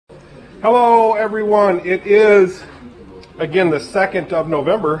Hello everyone, it is again the 2nd of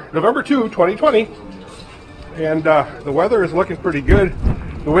November, November 2, 2020, and the weather is looking pretty good.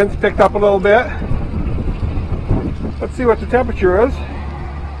 The wind's picked up a little bit. Let's see what the temperature is.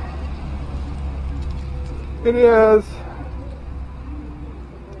 It is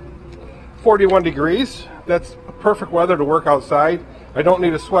 41 degrees. That's perfect weather to work outside. I don't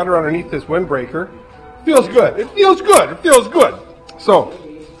need a sweater underneath this windbreaker. Feels good. It feels good. It feels good. So,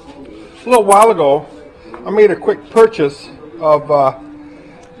 a little while ago, I made a quick purchase of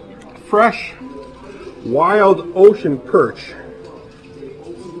fresh wild ocean perch.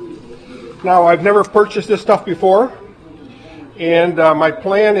 Now, I've never purchased this stuff before, and my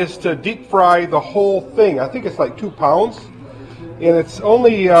plan is to deep fry the whole thing. I think it's like 2 pounds, and it's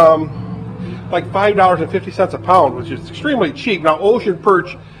only like $5.50 a pound, which is extremely cheap. Now, ocean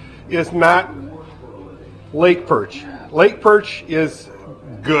perch is not lake perch. Lake perch is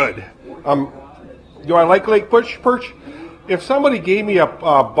good. Do I like lake perch? If somebody gave me a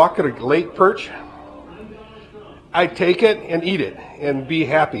bucket of lake perch, I'd take it and eat it and be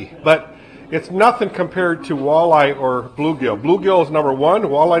happy. But it's nothing compared to walleye or bluegill. Bluegill is number 1,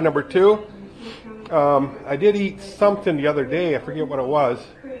 walleye number 2. I did eat something the other day. I forget what it was.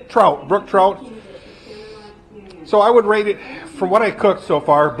 Trout, brook trout. So I would rate it from what I cooked so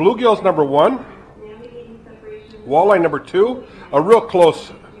far. Bluegill's number 1. Walleye number 2. A real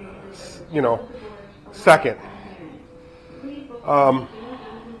close, second. And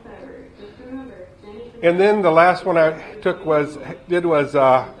then the last one I took was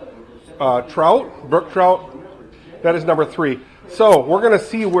trout, brook trout. That is number 3. So we're going to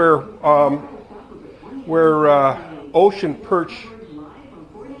see where ocean perch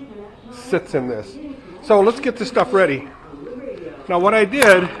sits in this. So let's get this stuff ready. Now what I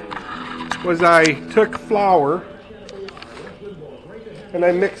did was I took flour and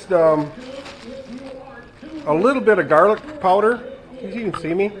I mixed a little bit of garlic powder. You can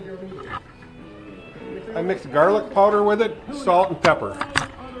see me. I mixed garlic powder with it, salt and pepper.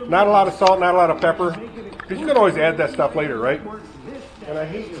 Not a lot of salt, not a lot of pepper, because you can always add that stuff later, right? And I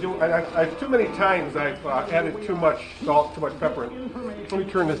hate to do it. Too many times I've added too much salt, too much pepper. Let me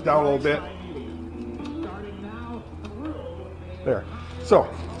turn this down a little bit. There. So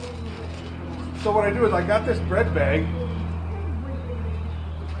what I do is I got this bread bag.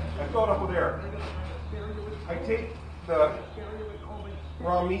 I fill it up with air. I take the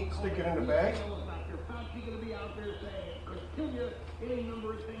raw meat, stick it in the bag.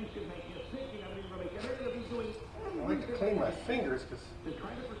 I like to clean my fingers because it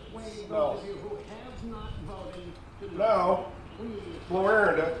smells. Now, blow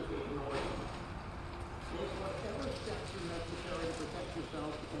air into it.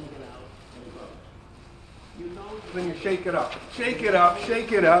 Then you shake it up. Shake it up,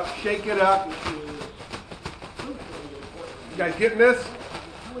 shake it up, shake it up. You guys getting this?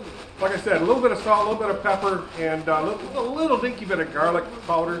 Like I said, a little bit of salt, a little bit of pepper, and a little dinky bit of garlic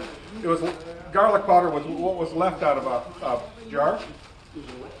powder. Garlic powder was what was left out of a jar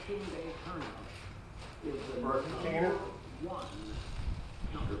or a container.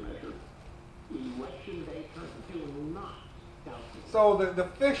 So the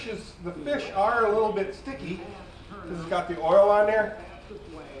fish are a little bit sticky because it's got the oil on there.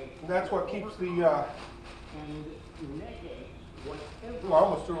 And that's what keeps the. I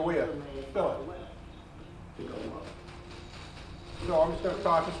almost threw away a fillet. So I'm just going to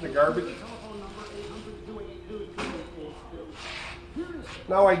toss this in the garbage.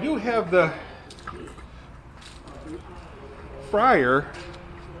 Now I do have the fryer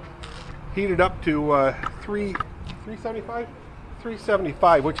heated up to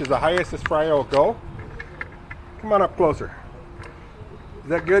 375, which is the highest this fryer will go. Come on up closer. Is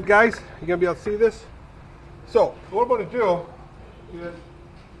that good, guys? You gonna be able to see this? So what I'm going to do is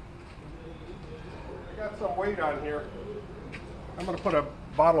I got some weight on here. I'm going to put a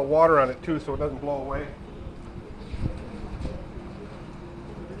bottle of water on it too so it doesn't blow away.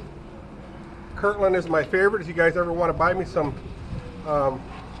 Kirtland is my favorite. If you guys ever want to buy me some,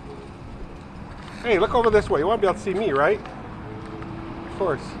 hey, look over this way. You want to be able to see me, right? Of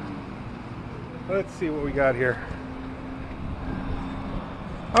course. Let's see what we got here.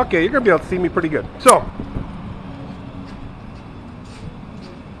 Okay, you're going to be able to see me pretty good. So,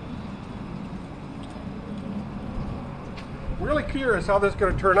 really curious how this is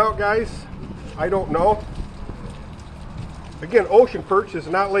going to turn out, guys. I don't know. Again, ocean perch is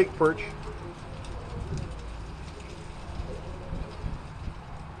not lake perch.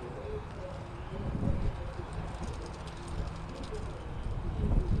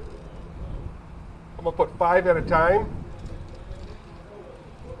 I'm going to put 5 at a time.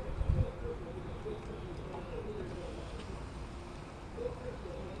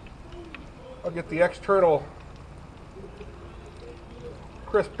 I'll get the external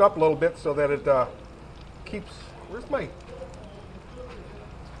crisped up a little bit so that it keeps, where's my,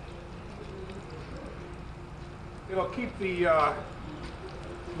 it'll keep the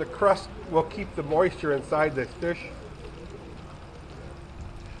crust will keep the moisture inside this fish.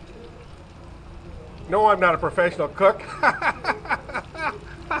 No, I'm not a professional cook.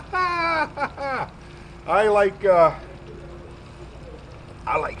 I like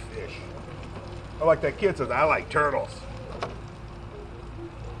fish. I like that kid says, I like turtles.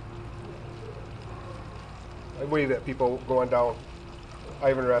 I wave at people going down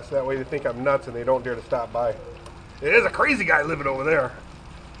Ivan Rest. That way they think I'm nuts and they don't dare to stop by. There's a crazy guy living over there.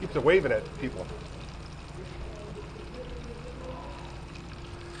 Keeps waving at people.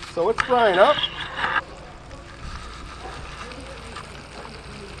 So it's frying up.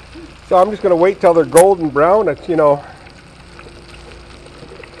 So I'm just going to wait till they're golden brown. It's, you know,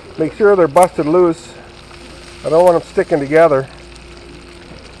 make sure they're busted loose. I don't want them sticking together.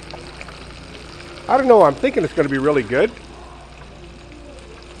 I don't know, I'm thinking it's going to be really good.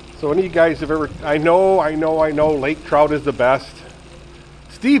 So any of you guys have ever, I know, lake trout is the best.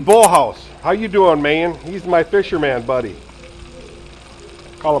 Steve Bullhouse, how you doing, man? He's my fisherman buddy.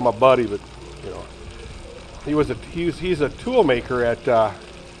 Call him a buddy, but you know, he's a tool maker at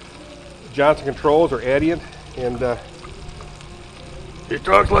Johnson Controls or Adient, and he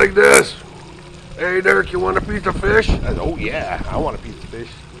talks like this. Hey Dirk, you want a piece of fish? I said, oh yeah, I want a piece of fish.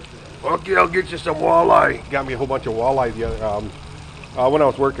 Okay, I'll get you some walleye. Got me a whole bunch of walleye the other, when I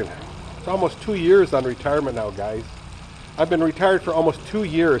was working. It's almost 2 years on retirement now, guys. I've been retired for almost 2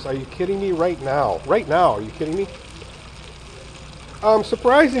 years. Are you kidding me? Right now, are you kidding me?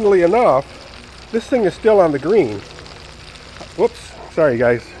 Surprisingly enough, this thing is still on the green. Whoops, sorry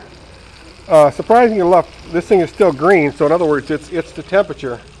guys. Surprisingly enough, this thing is still green. So in other words, it's the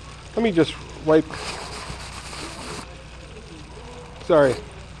temperature. Let me just wipe. Sorry.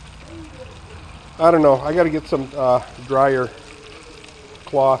 I don't know. I got to get some drier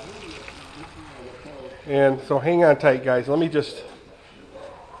cloth. And so hang on tight, guys. Let me just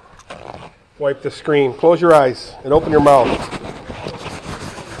wipe the screen. Close your eyes and open your mouth.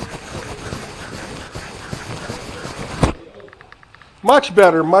 Much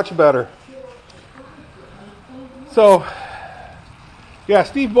better, much better. So, yeah,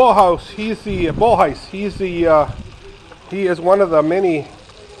 Steve Bullhouse, he is one of the many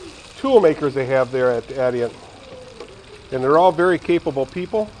tool makers they have there at Adient. And they're all very capable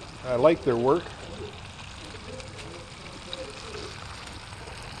people. I like their work.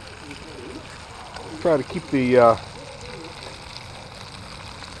 Try to keep the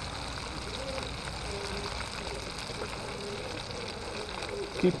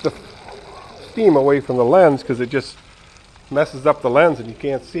steam away from the lens because it just messes up the lens and you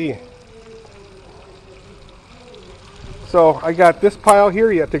can't see. So I got this pile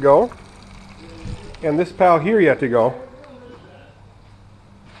here yet to go, and this pile here yet to go.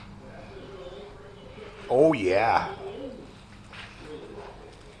 Oh yeah.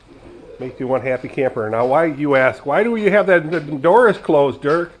 Makes you one happy camper. Now why, you ask, why do you have that, the door is closed,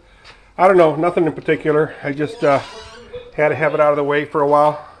 Dirk? I don't know, nothing in particular. I just had to have it out of the way for a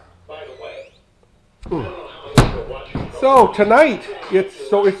while. So tonight, it's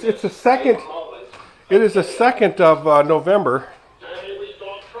the second, it is the 2nd of November,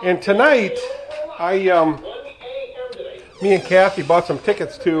 and tonight me and Kathy bought some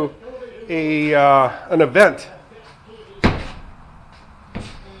tickets to an event,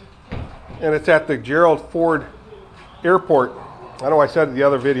 and it's at the Gerald Ford Airport. I know I said it in the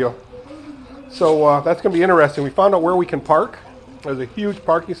other video. So that's going to be interesting. We found out where we can park. There's a huge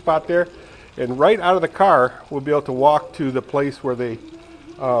parking spot there. And right out of the car, we'll be able to walk to the place where the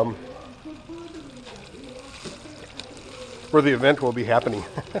event will be happening.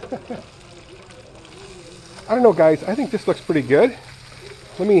 I don't know, guys. I think this looks pretty good.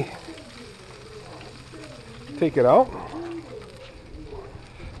 Let me take it out.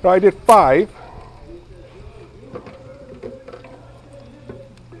 Now I did 5.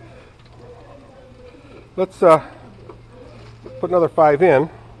 Let's put another 5 in.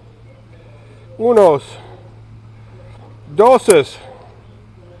 Unos, doses,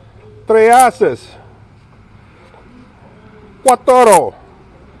 tres, cuatro,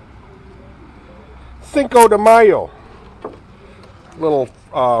 Cinco de Mayo. Little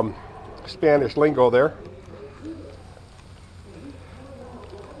Spanish lingo there.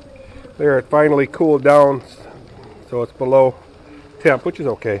 There, it finally cooled down, so it's below temp, which is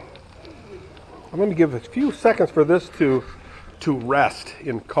okay. I'm going to give a few seconds for this to rest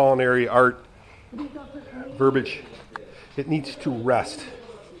in culinary art verbiage. It needs to rest.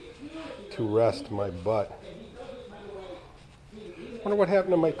 to rest my butt. Wonder what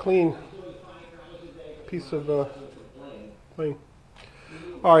happened to my clean piece of thing.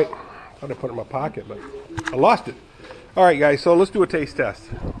 All right, thought I put it in my pocket, but I lost it. All right, guys, so let's do a taste test.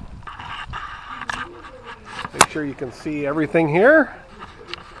 Make sure you can see everything here.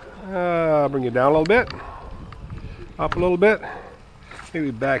 Bring you down a little bit, up a little bit.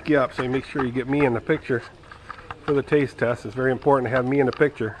 Maybe back you up so you make sure you get me in the picture for the taste test. It's very important to have me in the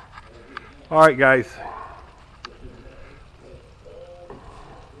picture. All right, guys.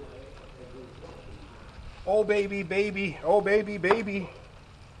 Oh, baby, baby. Oh, baby, baby.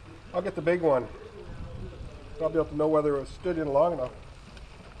 I'll get the big one. I'll be able to know whether it stood in long enough.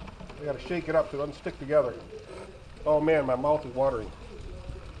 I got to shake it up so it doesn't stick together. Oh, man, my mouth is watering.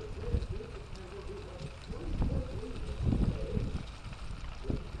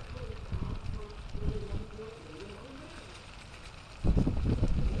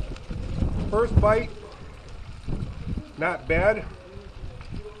 First bite, not bad.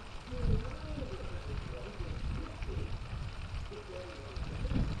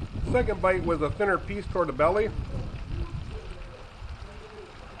 Second bite was a thinner piece toward the belly.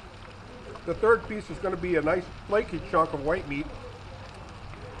 The third piece is going to be a nice flaky chunk of white meat.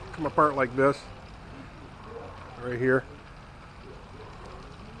 Come apart like this, right here.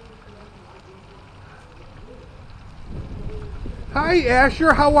 Hi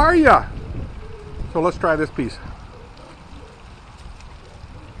Asher, how are ya? So let's try this piece.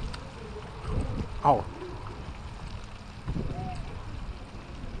 Oh.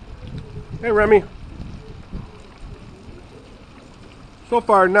 Hey Remy. So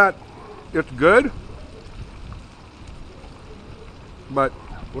far it's good. But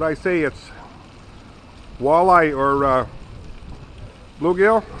would I say it's walleye or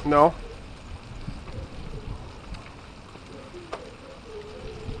bluegill? No.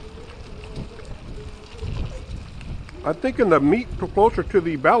 I'm thinking the meat closer to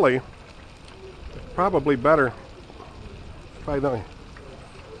the belly is probably better. Try that one.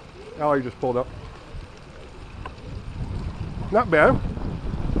 Allie just pulled up. Not bad.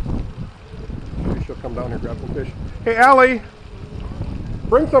 Maybe she'll come down here and grab some fish. Hey Allie,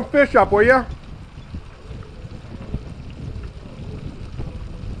 bring some fish up, will ya?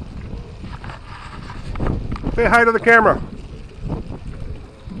 Say hi to the camera.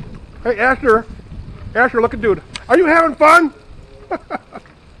 Hey Asher, look at dude. Are you having fun?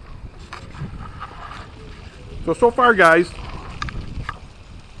 So far, guys,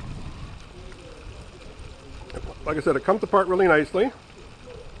 like I said, it comes apart really nicely.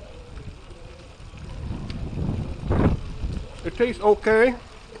 It tastes okay.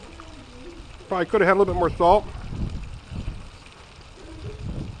 Probably could have had a little bit more salt.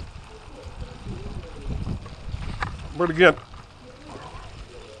 But again,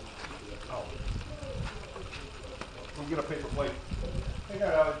 get a paper plate. Hey,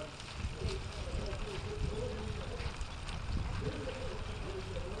 guys.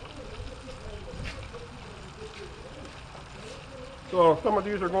 So some of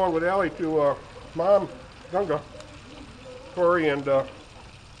these are going with Allie to Mom, Gunga, Tori, and the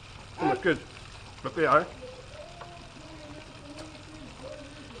kids. But they are.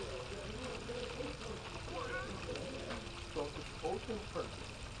 So it's Ocean Perch.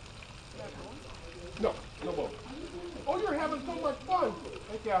 No boat. Oh, you're having so much fun.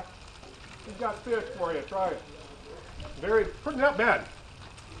 Thank you. We've got fish for you. Try it. Pretty not bad.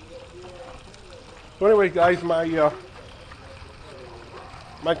 So anyway, guys, my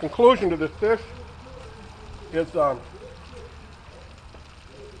conclusion to this fish is, I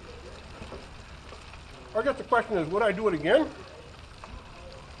guess the question is, would I do it again?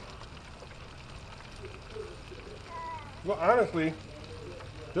 Well, honestly,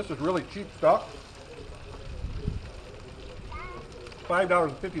 this is really cheap stuff.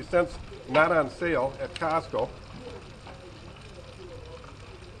 $5.50, not on sale at Costco.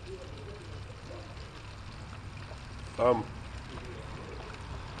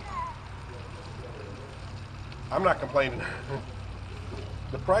 I'm not complaining.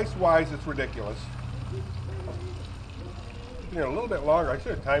 The price-wise, it's ridiculous. A little bit longer. I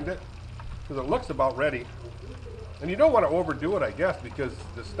should have timed it because it looks about ready. And you don't want to overdo it, I guess, because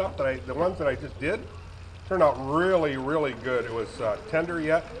the ones that I just did turned out really, really good. It was tender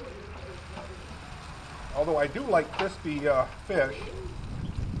yet. Although I do like crispy fish,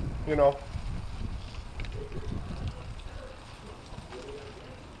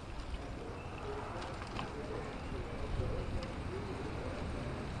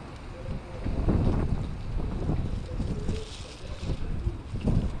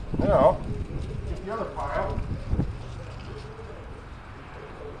 Now, get the other pile.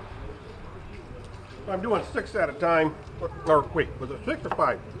 I'm doing 6 at a time. Or wait, was it 6 or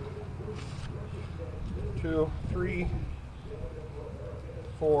 5? 2, 3,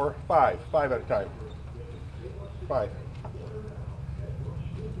 4, 5. 5 at a time. 5.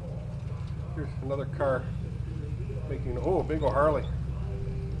 Here's another car making, oh, big old Harley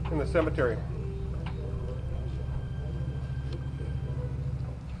in the cemetery.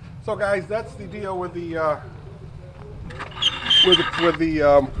 So guys, that's the deal with the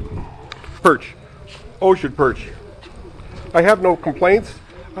perch, ocean perch. I have no complaints.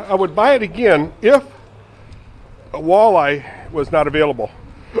 I would buy it again if a walleye was not available.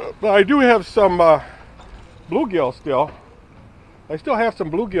 But I do have some bluegill still. I still have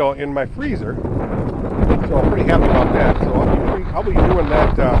some bluegill in my freezer, so I'm pretty happy about that. So I'll be doing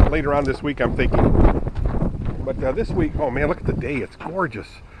that later on this week, I'm thinking. But this week, oh man, look at the day. It's gorgeous.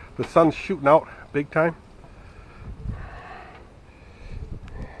 The sun's shooting out big time.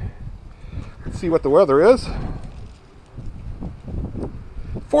 Let's see what the weather is.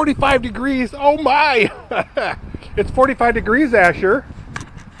 45 degrees. Oh my! It's 45 degrees, Asher.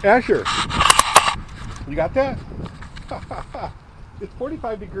 Asher, you got that? It's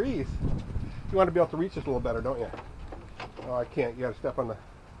 45 degrees. You want to be able to reach this a little better, don't you? Oh, I can't. You got to step on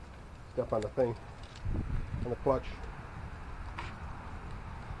the thing, on the clutch.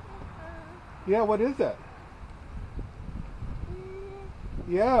 Yeah, what is that?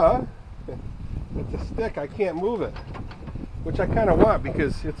 Yeah, it's a stick. I can't move it, which I kind of want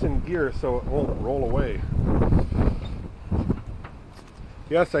because it's in gear, so it won't roll away.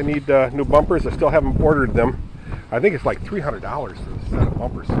 Yes, I need new bumpers. I still haven't ordered them. I think it's like $300 for a set of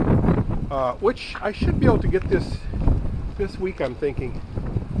bumpers, which I should be able to get this week, I'm thinking.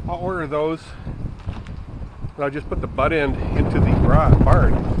 I'll order those, and I'll just put the butt end into the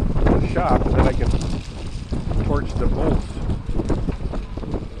barn, the shop, and then I can torch the bolts.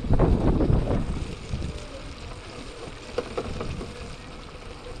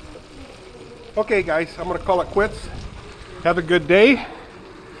 Okay guys, I'm going to call it quits. Have a good day,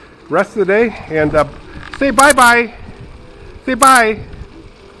 rest of the day, and say bye-bye. Say bye.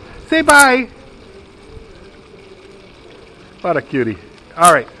 Say bye. What a cutie.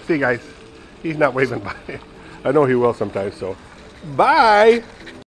 All right, see you guys. He's not waving bye. I know he will sometimes, so bye.